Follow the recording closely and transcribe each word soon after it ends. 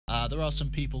There are some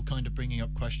people kind of bringing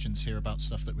up questions here about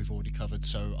stuff that we've already covered,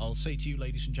 so I'll say to you,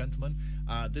 ladies and gentlemen,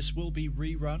 this will be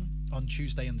rerun on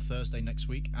Tuesday and Thursday next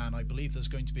week, and I believe there's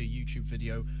going to be a YouTube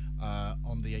video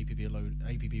on the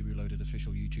APB Reloaded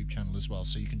official YouTube channel as well,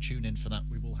 so you can tune in for that.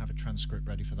 We will have a transcript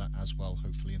ready for that as well,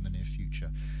 hopefully in the near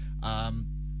future.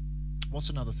 What's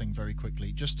another thing very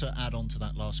quickly, just to add on to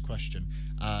that last question,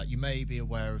 you may be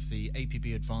aware of the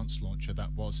APB Advanced Launcher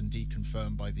that was indeed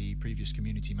confirmed by the previous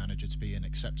community manager to be an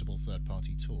acceptable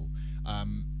third-party tool.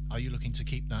 Are you looking to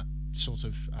keep that sort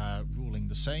of ruling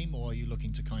the same, or are you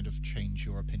looking to kind of change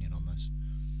your opinion on this?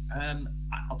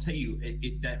 I'll tell you,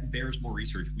 that bears more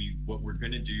research. What we're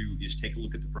going to do is take a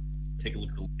look at the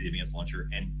Advanced Launcher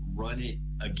and run it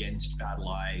against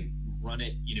BattlEye. Run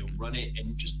it,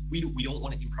 and just we don't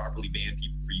want to improperly ban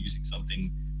people for using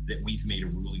something that we've made a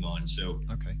ruling on. So,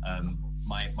 okay.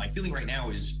 My feeling right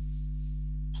now is,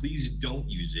 please don't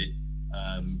use it,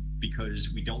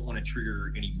 because we don't want to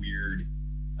trigger any weird,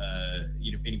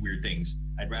 any weird things.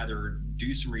 I'd rather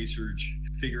do some research,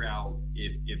 figure out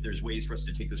if there's ways for us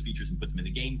to take those features and put them in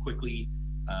the game quickly,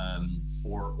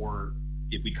 or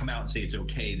if we come out and say it's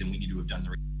okay, then we need to have done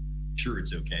the sure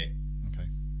it's okay.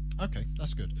 Okay,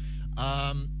 that's good.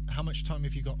 How much time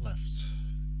have you got left?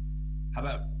 How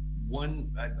about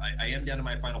one? I am down to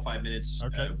my final 5 minutes.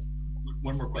 Okay.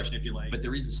 One more question, if you like. But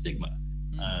there is a stigma,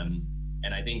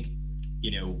 and I think,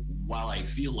 while I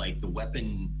feel like the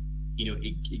weapon,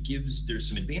 it gives, there's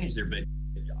some advantage there, but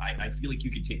I feel like you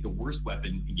could take the worst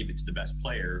weapon and give it to the best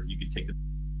player. You could take the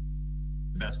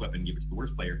best weapon and give it to the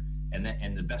worst player, and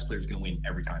the best player is going to win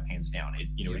every time, hands down.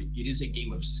 It is a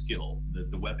game of skill.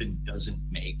 The weapon doesn't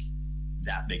make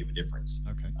that big of a difference.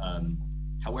 Okay.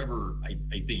 However, I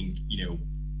think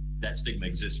that stigma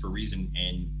exists for a reason,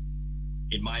 and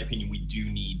in my opinion, we do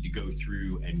need to go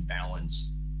through and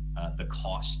balance the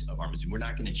cost of arms. And we're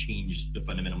not going to change the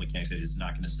fundamental mechanics. It's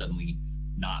not going to suddenly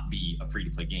not be a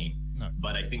free-to-play game. No.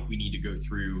 But I think we need to go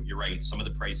through. You're right. Some of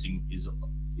the pricing is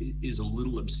a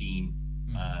little obscene.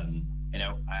 And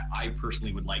I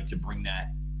personally would like to bring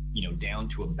that, down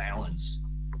to a balance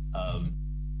of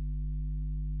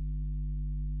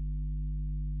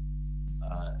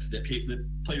that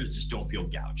players just don't feel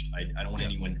gouged. I don't want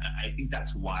anyone. I think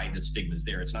that's why the stigma is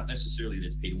there. It's not necessarily that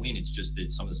it's pay to win. It's just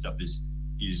that some of the stuff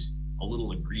is a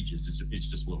little egregious. It's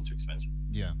just a little too expensive.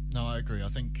 Yeah, no, I agree. I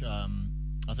think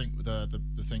the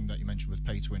thing that you mentioned with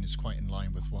pay to win is quite in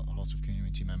line with what a lot of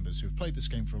community members who've played this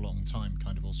game for a long time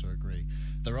kind of also agree.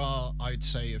 There are, I'd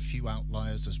say, a few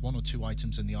outliers. There's one or two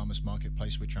items in the Armors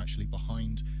Marketplace which are actually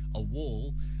behind a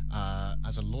wall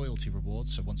as a loyalty reward.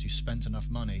 So once you've spent enough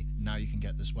money, now you can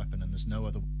get this weapon, and there's no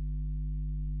other.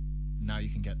 Now you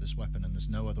can get this weapon, and there's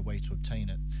no other way to obtain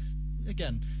it.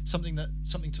 Again, something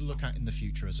to look at in the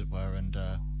future, as it were, and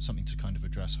something to kind of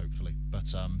address, hopefully.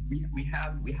 But we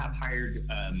have hired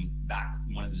back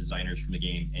one of the designers from the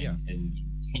game, and the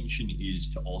intention is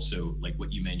to also, like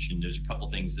what you mentioned, there's a couple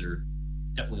things that are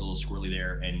definitely a little squirrely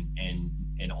there,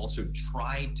 and also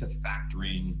try to factor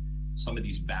in some of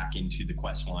these back into the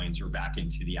quest lines or back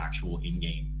into the actual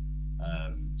in-game,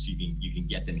 so you can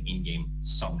get them in-game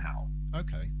somehow.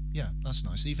 Okay. Yeah, that's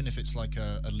nice. Even if it's like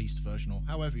a leased version or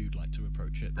however you'd like to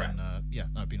approach it, then yeah,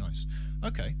 that'd be nice.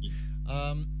 Okay.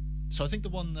 So I think the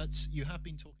one that you have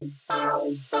been talking.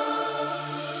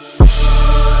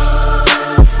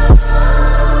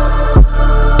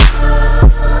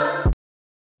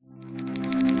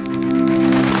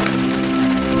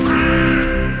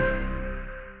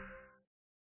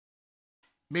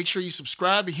 Make sure you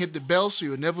subscribe and hit the bell so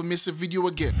you'll never miss a video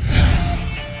again.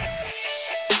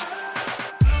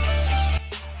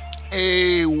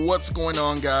 Hey, what's going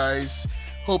on, guys?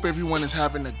 Hope everyone is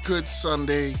having a good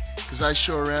Sunday, because I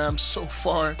sure am so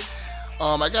far.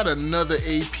 I got another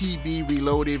APB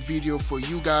Reloaded video for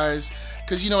you guys,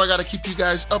 because I got to keep you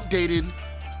guys updated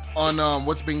on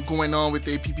what's been going on with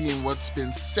APB and what's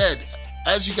been said.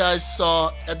 As you guys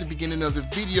saw at the beginning of the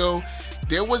video,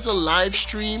 there was a live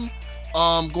stream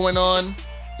going on.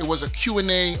 It was a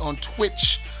Q&A on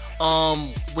Twitch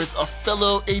with a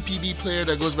fellow APB player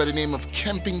that goes by the name of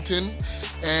Kempington,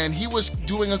 and he was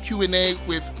doing a Q&A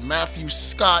with Matthew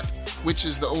Scott, which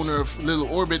is the owner of Little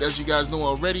Orbit, as you guys know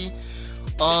already.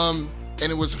 And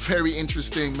it was very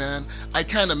interesting, man. I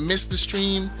kind of missed the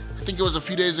stream. I think it was a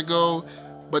few days ago,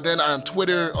 but then on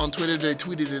Twitter they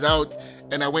tweeted it out,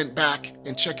 and I went back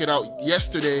and checked it out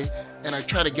yesterday, and I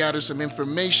tried to gather some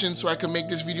information so I can make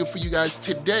this video for you guys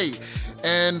today.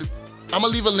 And I'm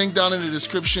gonna leave a link down in the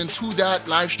description to that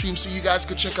live stream so you guys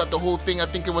could check out the whole thing. I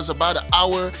think it was about an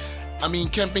hour. I mean,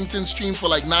 Kempington streamed for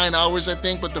like 9 hours, I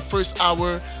think, but the first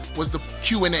hour was the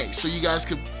Q&A, so you guys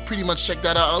could pretty much check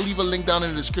that out. I'll leave a link down in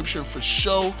the description for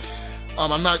sure.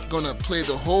 I'm not gonna play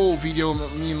the whole video.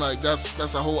 I mean, like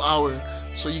that's a whole hour,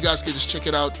 so you guys can just check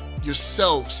it out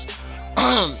yourselves.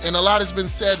 And a lot has been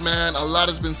said, man. A lot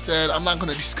has been said. I'm not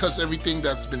gonna discuss everything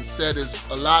that's been said. There's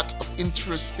a lot of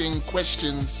interesting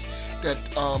questions that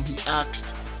he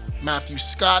asked Matthew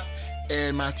Scott,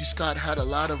 and Matthew Scott had a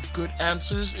lot of good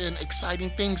answers and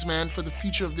exciting things, man, for the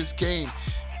future of this game.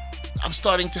 I'm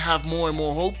starting to have more and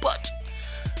more hope, but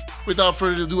without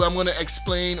further ado, I'm going to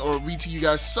explain or read to you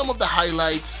guys some of the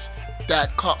highlights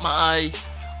that caught my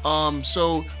eye.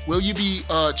 So, will you be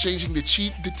changing the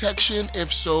cheat detection?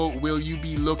 If so, will you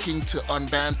be looking to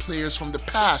unban players from the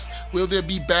past? Will there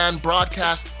be ban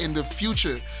broadcasts in the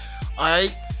future?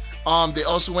 Alright. They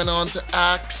also went on to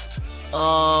ask,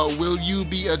 will you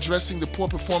be addressing the poor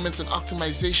performance and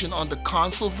optimization on the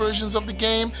console versions of the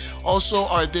game? Also,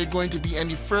 are there going to be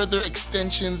any further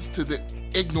extensions to the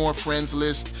ignore friends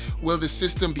list? Will the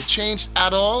system be changed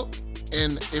at all?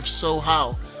 And if so,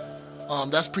 how?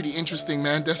 That's pretty interesting,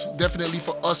 man. That's definitely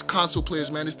for us console players,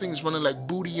 man. This thing is running like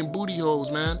booty and booty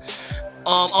holes, man.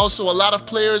 Also, a lot of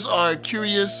players are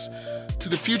curious to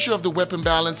the future of the weapon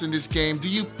balance in this game. Do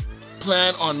you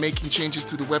plan on making changes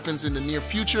to the weapons in the near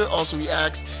future? Also, he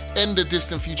asked, in the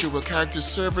distant future, will character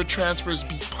server transfers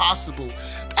be possible?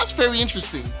 That's very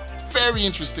interesting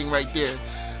right there.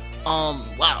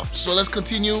 Wow, so let's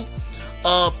continue.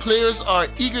 Players are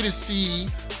eager to see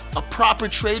a proper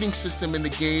trading system in the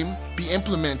game be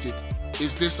implemented.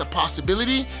 Is this a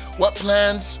possibility? What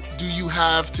plans do you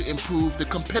have to improve the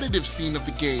competitive scene of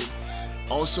the game?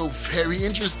 Also very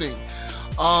interesting.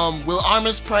 Will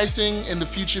armors pricing in the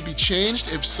future be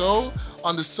changed? If so,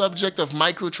 on the subject of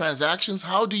microtransactions,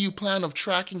 how do you plan of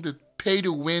tracking the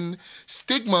pay-to-win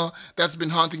stigma that's been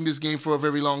haunting this game for a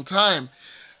very long time?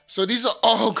 So these are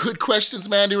all good questions,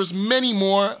 man. There was many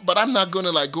more, but I'm not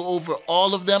gonna like go over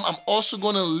all of them. I'm also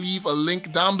gonna leave a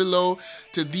link down below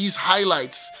to these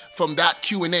highlights from that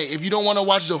Q&A. If you don't wanna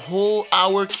watch the whole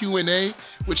hour Q&A,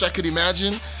 which I could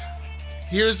imagine,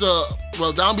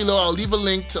 well, down below, I'll leave a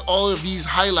link to all of these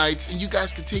highlights, and you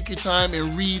guys can take your time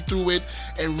and read through it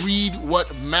and read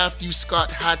what Matthew Scott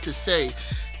had to say.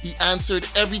 He answered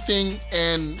everything,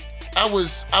 and I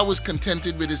was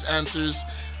contented with his answers.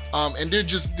 And they're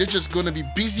just gonna be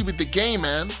busy with the game,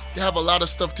 man. They have a lot of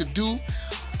stuff to do.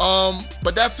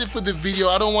 But that's it for the video.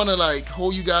 I don't want to like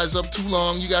hold you guys up too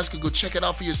long. You guys could go check it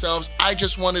out for yourselves. I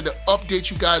just wanted to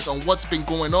update you guys on what's been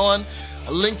going on.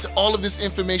 A link to all of this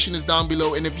information is down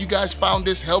below. And if you guys found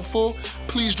this helpful,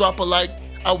 please drop a like.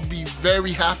 I would be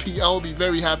very happy. I would be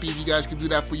very happy if you guys could do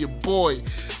that for your boy.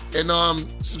 And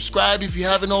subscribe if you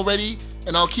haven't already.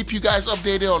 And I'll keep you guys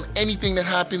updated on anything that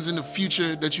happens in the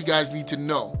future that you guys need to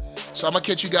know. So I'm gonna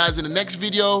catch you guys in the next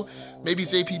video. Maybe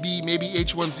it's APB, maybe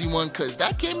H1Z1, cause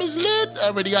that game is lit. I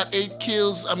already got 8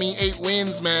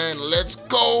 wins, man. Let's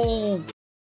go.